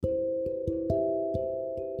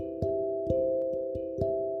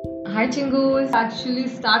Hi Chingus. Actually,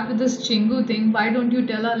 start with this Chingu thing. Why don't you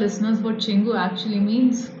tell our listeners what Chingu actually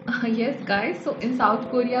means? Yes, guys. So in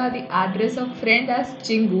South Korea, the address of friend as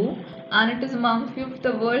Chingu, and it is among few of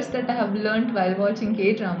the words that I have learned while watching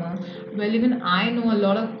K-drama. Well, even I know a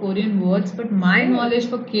lot of Korean words, but my Yes. knowledge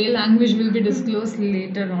for K language will be disclosed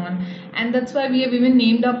later on. And that's why we have even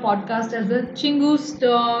named our podcast as the Chingu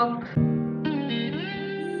Talk.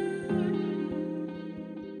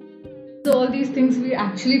 So all these things we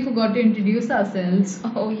actually forgot to introduce ourselves.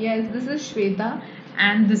 Oh yes, this is Shweta,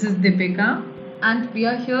 And this is Deepika. and we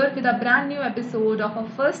are here with a brand new episode of our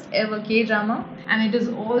first ever K-drama. And it is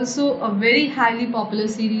also a very highly popular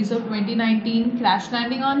series of 2019, Crash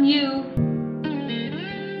Landing on You.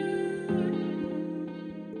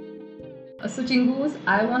 So Chingus,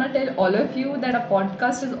 I want to tell all of you that our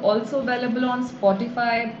podcast is also available on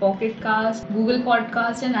Spotify, Pocket Cast, Google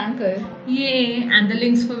Podcast, and Anchor. Yay! And the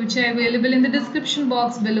links for which are available in the description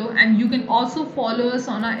box below. And you can also follow us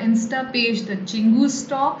on our Insta page, the Chingu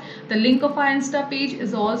Stock. The link of our Insta page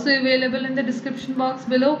is also available in the description box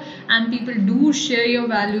below. And people do share your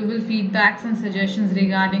valuable feedbacks and suggestions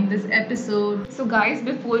regarding this episode. So guys,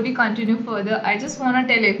 before we continue further, I just want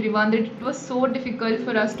to tell everyone that it was so difficult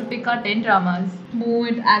for us to pick our 10 dramas. No,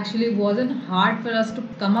 it actually wasn't hard for us to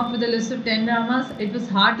come up with a list of 10 dramas. It was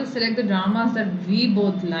hard to select the dramas that we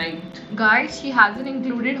both liked. Guys, she hasn't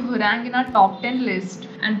included Horang in our top 10 list.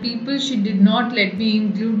 And people, she did not let me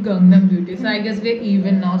include Gangnam Beauty. So I guess we're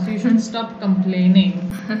even now. So you shouldn't stop complaining.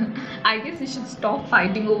 I guess we should stop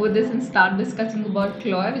fighting over this and start discussing about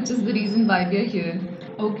Chloe, which is the reason why we are here.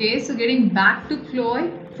 Okay, so getting back to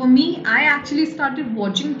Chloe, for me, I actually started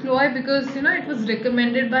watching Chloe because it was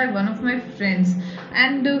recommended by one of my friends.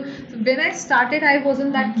 And when I started, I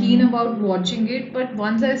wasn't that keen about watching it, but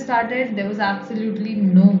once I started, there was absolutely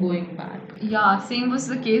no going back. Yeah, same was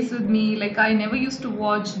the case with me. Like, I never used to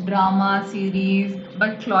watch drama series,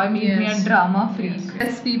 but Chloe made me a Yes. drama freak.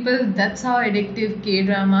 Yes, people, that's how addictive K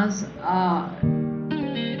dramas are.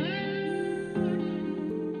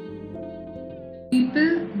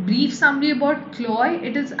 People, brief summary about Chloe.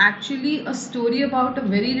 It is actually a story about a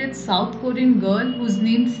very rich South Korean girl who's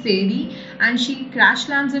named Seri, and she crash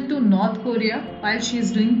lands into North Korea while she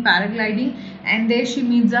is doing paragliding, and there she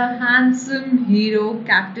meets a handsome hero,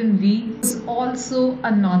 Captain Lee, who's also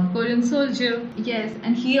a North Korean soldier. Yes,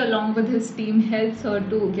 and he, along with his team, helps her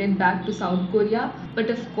to get back to South Korea. But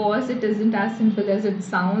of course, it isn't as simple as it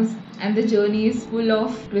sounds, and the journey is full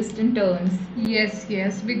of twists and turns.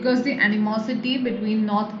 Yes, because the animosity between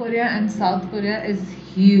North Korea and South Korea is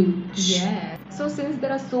huge. Yeah. So since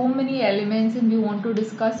there are so many elements and we want to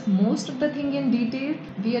discuss most of the thing in detail,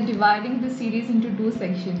 we are dividing the series into two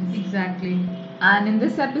sections. Exactly. And in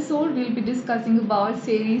this episode, we'll be discussing about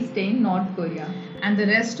Seri stay in North Korea. And the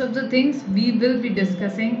rest of the things we will be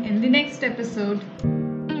discussing in the next episode.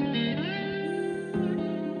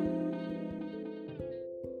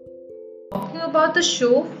 Talking about the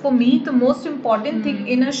show, for me, the most important thing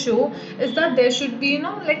in a show is that there should be,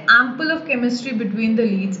 like ample of chemistry between the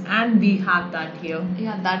leads, and we have that here.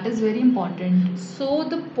 Yeah, that is very important. So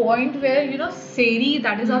the point where Seri,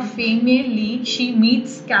 that is our female lead, she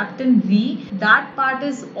meets Captain V. That part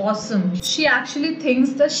is awesome. She actually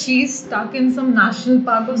thinks that she's stuck in some national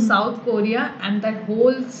park of South Korea, and that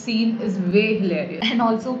whole scene is way hilarious. And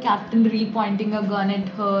also Captain Ree pointing a gun at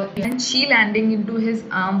her and she landing into his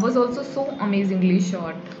arm was also so amazingly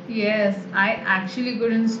shot. Yes, I actually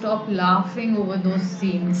couldn't stop laughing over those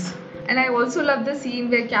scenes. And I also love the scene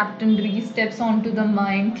where Captain Ree steps onto the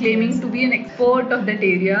mine claiming to be an expert of that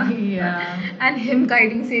area. Yeah. And him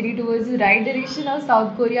guiding Seri towards the right direction of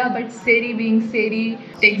South Korea, but Seri being Seri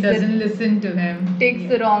Doesn't listen to him. takes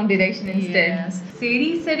the wrong direction instead. Yes.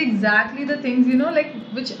 Seri said exactly the things, like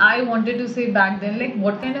which I wanted to say back then. Like,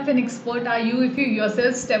 what kind of an expert are you if you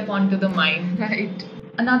yourself step onto the mine? Right.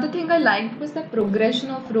 Another thing I liked was the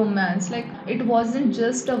progression of romance. Like, it wasn't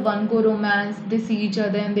just a one go romance, they see each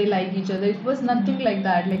other and they like each other. It was nothing like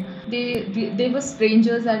that. Like, they were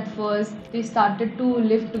strangers at first, they started to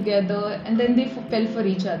live together, and then they fell for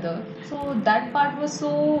each other. So, that part was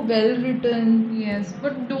so well written. Yes,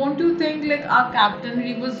 but don't you think like our captain,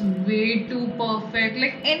 he was way too perfect?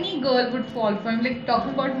 Like any girl would fall for him. Like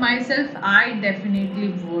talking about myself, I definitely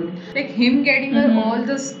would. Like him getting her all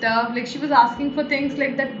the stuff. Like she was asking for things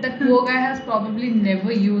like that poor guy has probably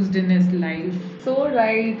never used in his life. So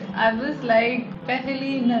right, I was like,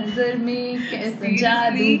 पहली नजर में कैसा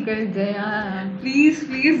जादू Seriously, कर गया.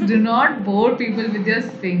 please do not bore people with your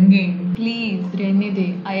singing. Please, रहने दे.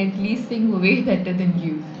 I at least sing way better than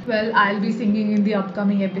you. Well, I'll be singing in the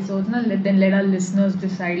upcoming episodes. Now, then let our listeners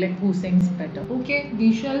decide like who sings better. Okay,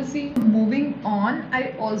 we shall see. Moving on, I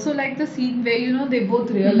also like the scene where they both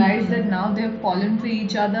realize that now they have fallen for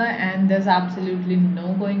each other and there's absolutely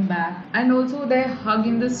no going back. And also their hug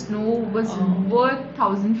in the snow was worth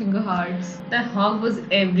 1,000 finger hearts. The hug was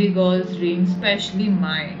every girl's dream, especially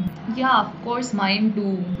mine. Yeah, of course, mine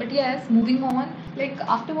too. But yes, moving on. Like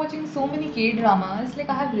after watching so many K dramas, like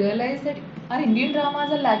I have realized that our Indian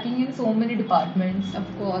dramas are lacking in so many departments. Of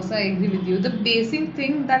course, I agree with you. The basic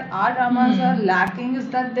thing that our dramas are lacking is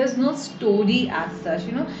that there's no story as such.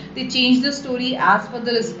 They change the story as per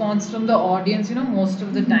the response from the audience. Most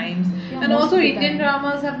of the times, Yeah, and most also of the Indian time.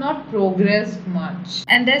 dramas have not progressed much.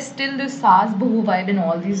 And there's still this Saas Bahu vibe in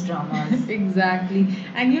all these dramas. Exactly.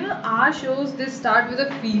 And our shows, they start with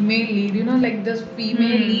a female lead, like this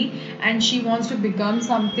female lead, and she wants to become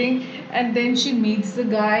something, and then she meets the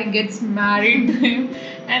guy, gets married to him,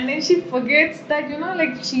 and then she forgets that,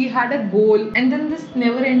 like she had a goal. And then this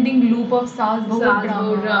never-ending loop of Saas Bahu Saas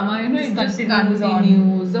drama, Bahu drama, it just continues on.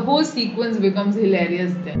 continues. The whole sequence becomes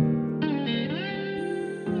hilarious then.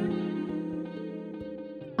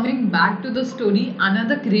 Coming back to the story,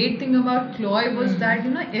 another great thing about Chloe was that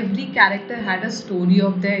every character had a story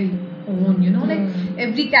of their own. Like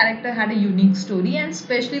every character had a unique story, and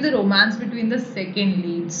especially the romance between the second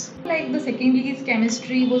leads. Like the second lead's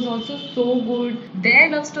chemistry was also so good. Their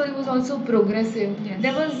love story was also progressive. Yes.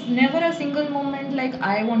 There was never a single moment like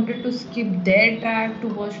I wanted to skip their track to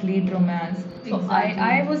watch lead romance. So Exactly.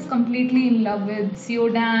 I was completely in love with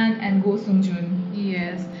Seodan and Go Sung Jun.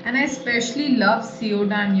 Yes, and I especially love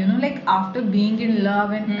Seodan, like after being in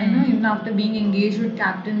love and even after being engaged with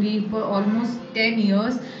Captain Lee for almost 10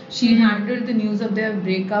 years, she handled the news of their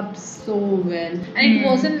breakup so well. And it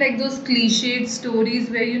wasn't like those cliched stories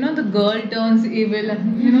where, the girl turns evil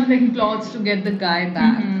and, like plots to get the guy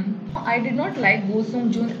back. I did not like Go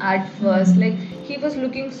Sung Jun at first. Like he was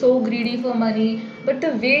looking so greedy for money, but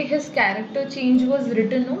the way his character change was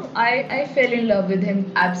written, no, I fell in love with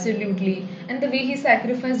him absolutely. And the way he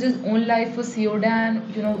sacrificed his own life for Seodan,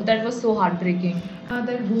 that was so heartbreaking.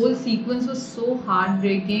 That whole sequence was so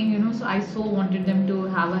heartbreaking, so I so wanted them to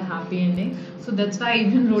have a happy ending. So that's why I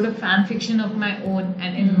even wrote a fan fiction of my own,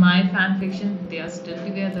 and in my fan fiction, they are still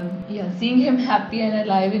together. Yeah, seeing him happy and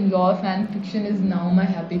alive in your fan fiction is now my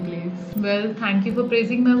happy place. Well, thank you for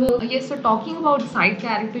praising my work. Yes, so talking about side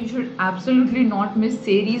character, you should absolutely not miss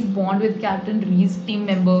Seri's bond with Captain Ree's team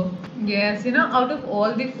member. Yes, out of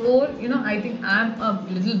all the four, I think I'm a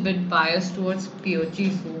little bit biased towards Pio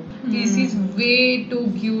Jisoo. He's way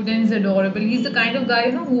too cute and he's adorable. He's the kind of guy,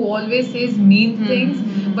 who always says mean things,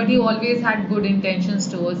 but he always had good intentions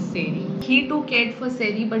towards Seri. He too cared for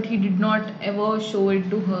Seri, but he did not ever show it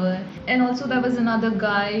to her. And also there was another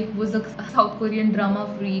guy who was a South Korean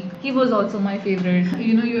drama freak. He was also my favorite.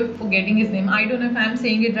 You're forgetting his name. I don't know if I'm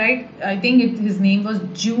saying it right. I think his name was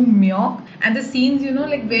Joo Myok. And the scenes,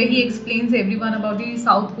 like where he explains everyone about the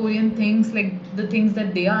South Korean things, like the things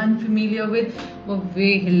that they are unfamiliar with, were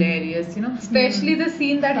way hilarious. Especially the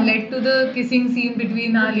scene that led to the kissing scene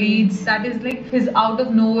between our leads. That is like his out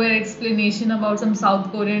of nowhere explanation about some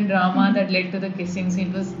South Korean drama that led to the kissing scene.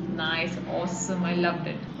 It was nice, awesome. I loved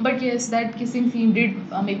it. But yes, that kissing scene did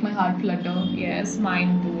make my heart flutter. Yes,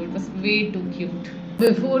 mine too. It was way too cute.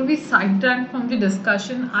 Before we sidetrack from the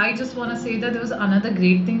discussion, I just want to say that there was another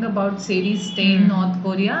great thing about Seri's stay in North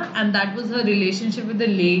Korea, and that was her relationship with the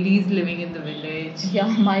ladies living in the village. Yeah,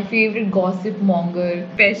 my favorite gossip monger,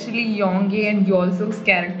 especially Younghae and Yeolsuk's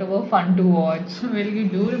character were fun to watch. Well, you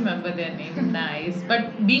do remember their name, nice.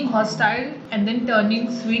 But being hostile and then turning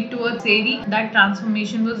sweet towards Seri, that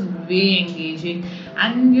transformation was way engaging.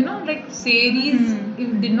 And like Seri's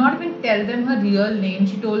did not even tell them her real name.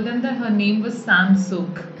 She told them that her name was Samsuk.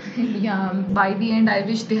 Yeah, by the end, I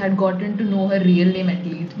wish they had gotten to know her real name at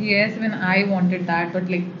least. Yes, when I wanted that, but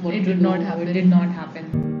like what It to did not do? happen. It did not happen.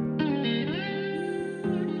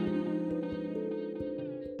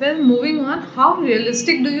 Well, moving on, how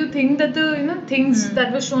realistic do you think that the things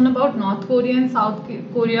that were shown about North Korea and South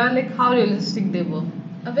Korea, like how realistic they were?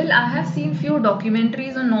 Well, I have seen few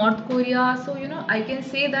documentaries on North Korea, so I can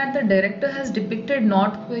say that the director has depicted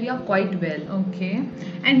North Korea quite well. Okay.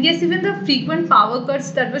 And yes, even the frequent power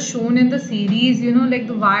cuts that were shown in the series, like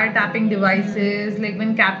the wiretapping devices, like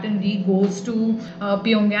when Captain Lee goes to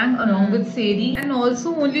Pyongyang along with Seri, and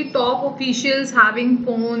also only top officials having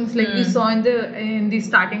phones, like we saw in the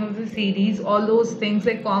starting of the series, all those things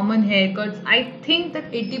like common haircuts. I think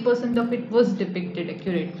that 80% of it was depicted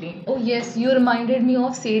accurately. Oh yes, you reminded me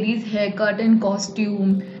of Seri's haircut and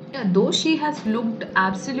costume. Yeah, though she has looked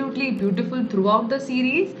absolutely beautiful throughout the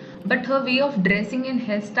series, but her way of dressing and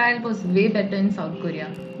hairstyle was way better in South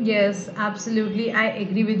Korea. Yes, absolutely. I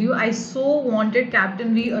agree with you. I so wanted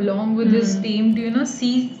Captain Lee along with his team to,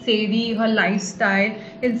 see Sadie, her lifestyle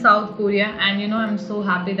in South Korea, and I'm so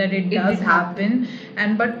happy that it does did happen.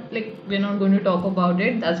 And but like we're not going to talk about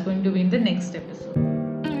it. That's going to be in the next episode.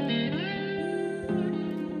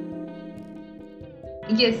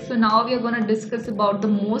 Yes, so now we are going to discuss about the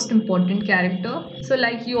most important character. So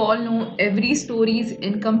like you all know, every story is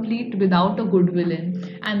incomplete without a good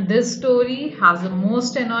villain. And this story has the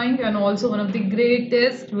most annoying and also one of the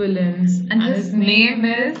greatest villains. And his name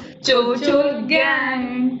is Chochol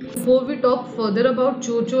Gang. Before we talk further about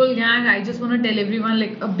Chochol Gang, I just want to tell everyone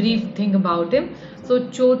like a brief thing about him. So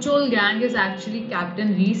Chochol Gang is actually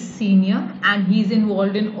Captain Reese Senior, and he's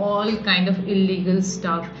involved in all kind of illegal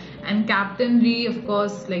stuff. And Captain Ree, of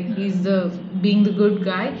course, like he's the being the good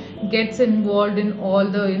guy, gets involved in all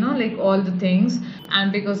the like all the things.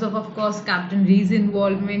 And because of course Captain Ree's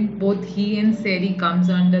involvement, both he and Seri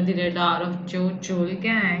comes under the radar of Chochol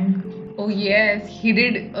Gang. Oh yes, he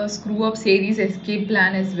did screw up Seri's escape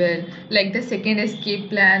plan as well. Like the second escape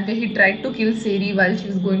plan where he tried to kill Seri while she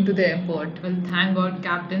was going to the airport. Well, thank God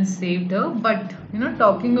Captain saved her. But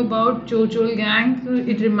talking about Chochol Gang,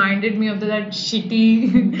 it reminded me of that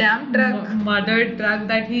shitty Damn truck. mother truck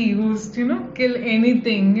that he used, kill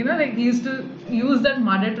anything. Like he used to use that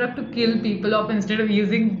mother truck to kill people off instead of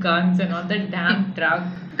using guns and all that damn truck.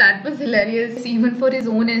 That was hilarious. Even for his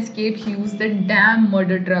own escape, he used that damn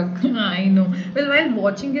murder truck. I know. Well, while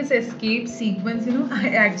watching his escape sequence, I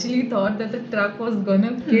actually thought that the truck was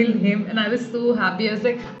gonna kill him, and I was so happy. I was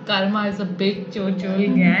like, karma is a big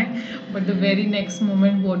Chochol gang. But the very next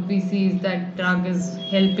moment, what we see is that truck is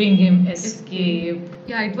helping him escape.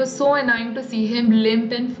 Yeah, it was so annoying to see him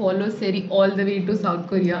limp and follow Seri all the way to South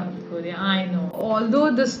Korea. I know.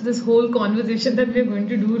 Although this whole conversation that we're going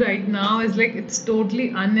to do right now is like it's totally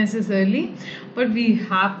unnecessarily, but we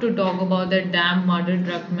have to talk about that damn murder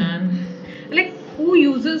truck, man. Like who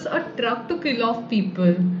uses a truck to kill off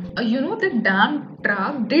people? The damn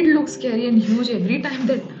truck did look scary and huge every time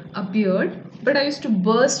that appeared. But I used to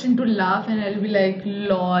burst into laugh and I'll be like,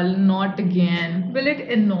 lol, not again. Well, it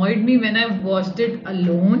annoyed me when I watched it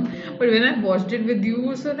alone, but when I watched it with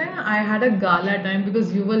you, so then I had a gala time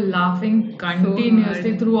because you were laughing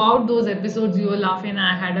continuously throughout those episodes. You were laughing.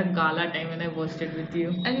 I had a gala time when I watched it with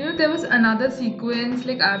you. And there was another sequence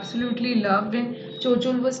like I absolutely loved when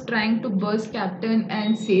Chochol was trying to burst Captain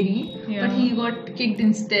and Seri, but he got kicked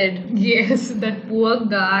instead. Yes, that poor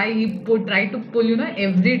guy. He tried to pull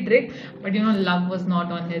every trick, but luck was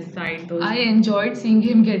not on his side. I enjoyed seeing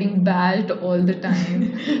him getting bashed all the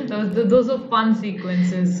time. those are fun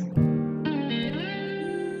sequences.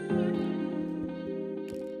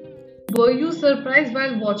 Were you surprised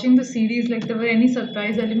while watching the series? Like there were any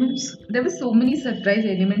surprise elements? There were so many surprise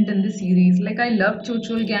elements in the series. Like I loved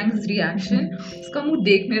Chochol Gang's reaction. उसका मुंह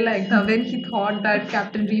देखने लायक था when he thought that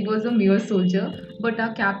Captain Lee was a mere soldier, but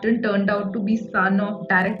our captain turned out to be son of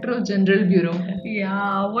director of General Bureau.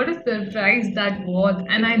 Yeah, what a surprise that was.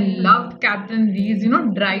 And I loved Captain Lee's,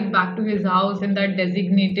 drive back to his house in that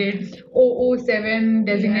designated 007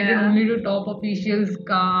 designated only to top officials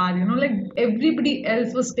car. Like everybody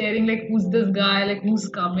else was staring like who's this guy, like who's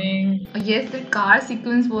coming. Yes, the car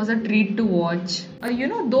sequence was a treat to watch.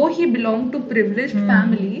 Though he belonged to privileged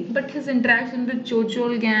family, but his interaction with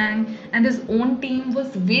Chochol Gang and his own team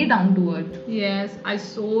was way down to earth. Yes, I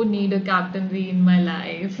so need a Captain Lee in my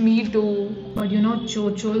life. Me too. But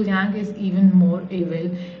Chochol Gang is even more evil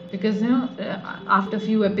because after a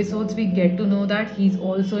few episodes we get to know that he's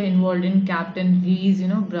also involved in Captain Lee's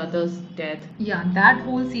brother's death. Yeah, that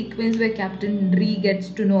whole sequence where Captain Lee gets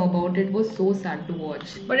to know about it was so sad to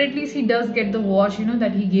watch. But at least he does get the watch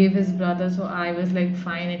that he gave his brother, so I was like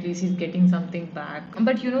fine, at least he's getting something back.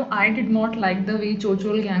 But I did not like the way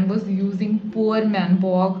Chochol Gang was using poor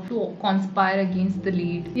Manbog to conspire against the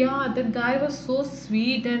lead. Yeah, that guy was so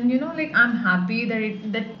sweet, and like I'm happy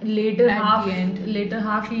that later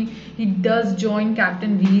half he he does join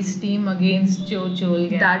Captain Ree's team against Cho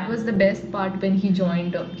Gang. That was the best part when he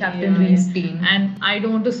joined Captain Yeah, Ree's yeah. team. And I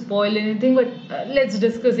don't want to spoil anything, but let's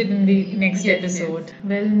discuss it in the next Yes, episode. yes.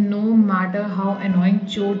 Well, no matter how annoying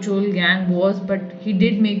Chol Gang was, but he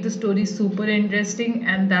did make the story super interesting,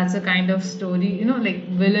 and that's the kind of story, like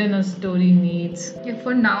villain a story needs. Yeah,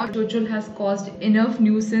 for now, Chochol has caused enough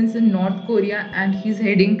nuisance in North Korea and he's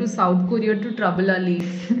heading to South Korea to trouble Ali.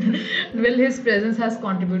 Well, his presence has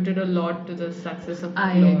contributed a lot to the success of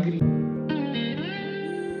I Claw. agree.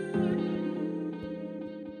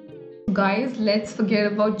 Guys, let's forget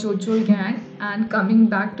about Chochol Gang and coming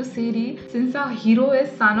back to Seri. Since our hero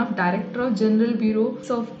is son of Director of General Bureau,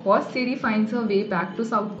 so of course Seri finds her way back to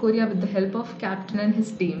South Korea with the help of Captain and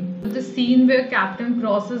his team. The scene where Captain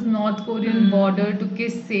crosses North Korean border to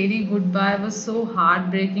kiss Seri goodbye was so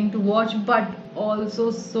heartbreaking to watch, but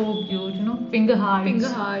also so cute, finger hearts. Finger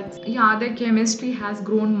hearts. Yeah, their chemistry has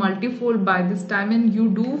grown multifold by this time, and you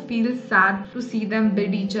do feel sad to see them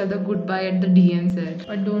bid each other goodbye at the DNZ.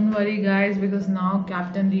 But don't worry, guys, because now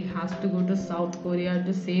Captain Lee has to go to South Korea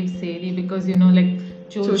to save Seri because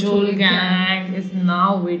Chochol Gang is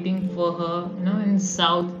now waiting for her, in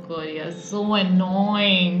South Korea. So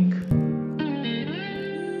annoying.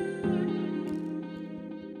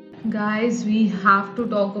 Guys, we have to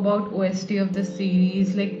talk about OST of the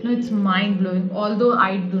series. It's mind blowing. Although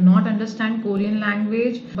I do not understand Korean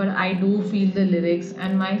language, but I do feel the lyrics,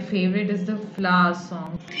 and my favorite is the Flower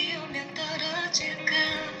song.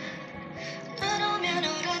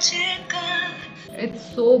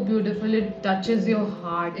 It's so beautiful. It touches your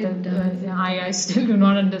heart. It does. I still do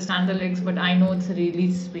not understand the lyrics, but I know it's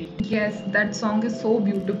really sweet. Yes, that song is so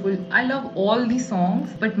beautiful. I love all the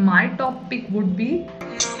songs, but my top pick would be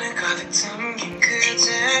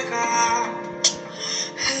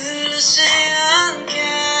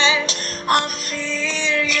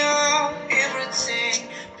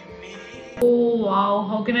Oh wow,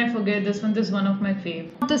 how can I forget this one? This is one of my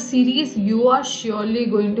faves. The series, you are surely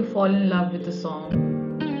going to fall in love with the song.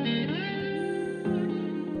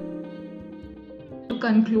 to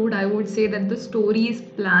conclude, I would say that the story is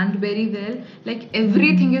planned very well. Like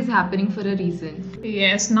everything is happening for a reason.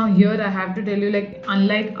 Yes, now here I have to tell you,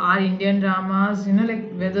 unlike our Indian dramas,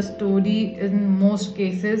 where the story in most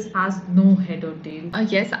cases has no head or tail.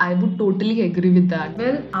 Yes, I would totally agree with that.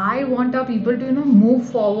 Well, I want our people to, move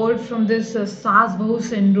forward from this Saas Bahu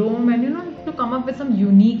syndrome and, to come up with some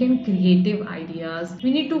unique and creative ideas.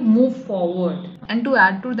 We need to move forward. And to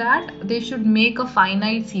add to that, they should make a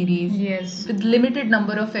finite series. Yes. With limited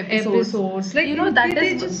number of episodes.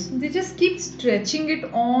 They just keep stretching it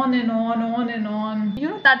on and on and on.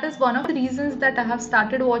 That is one of the reasons that I have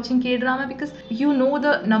started watching K-drama, because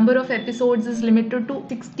the number of episodes is limited to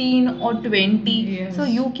 16 or 20. Yes. So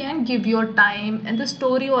you can give your time, and the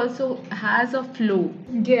story also has a flow.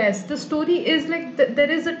 Yes, the story is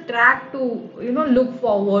there is a track to look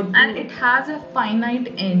forward to. And it has a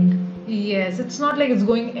finite end. Yes, it's not like it's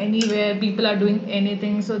going anywhere. People are doing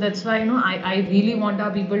anything, so that's why I really want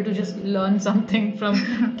our people to just learn something from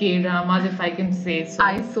K-dramas, if I can say so.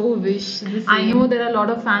 I so wish the same. I know there are a lot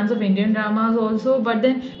of fans of Indian dramas also, but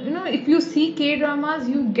then if you see K-dramas,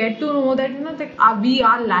 you get to know that we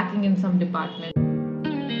are lacking in some department.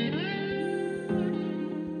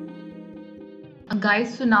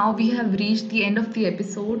 Guys, so now we have reached the end of the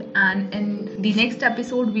episode, and in the next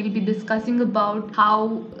episode we'll be discussing about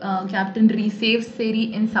how Captain Ri saves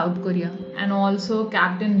Seri in South Korea. And also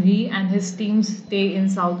Captain Ri and his team stay in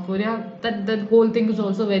South Korea. That whole thing is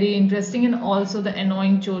also very interesting, and also the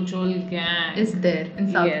annoying Chochol gang Is there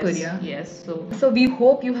in South Korea. Yes, So we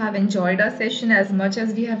hope you have enjoyed our session as much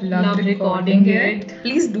as we have loved Loved recording recording it.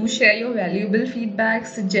 Please do share your valuable feedback,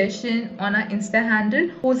 suggestion on our Insta handle,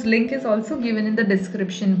 whose link is also given in the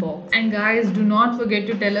description box. And guys, do not forget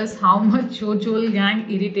to tell us how much Chochol gang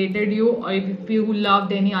irritated you, or if you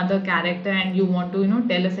loved any other character and you want to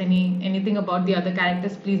tell us anything about the other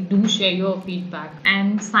characters. Please do share your feedback.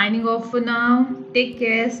 And signing off for now. Take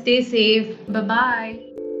care, stay safe. Bye bye.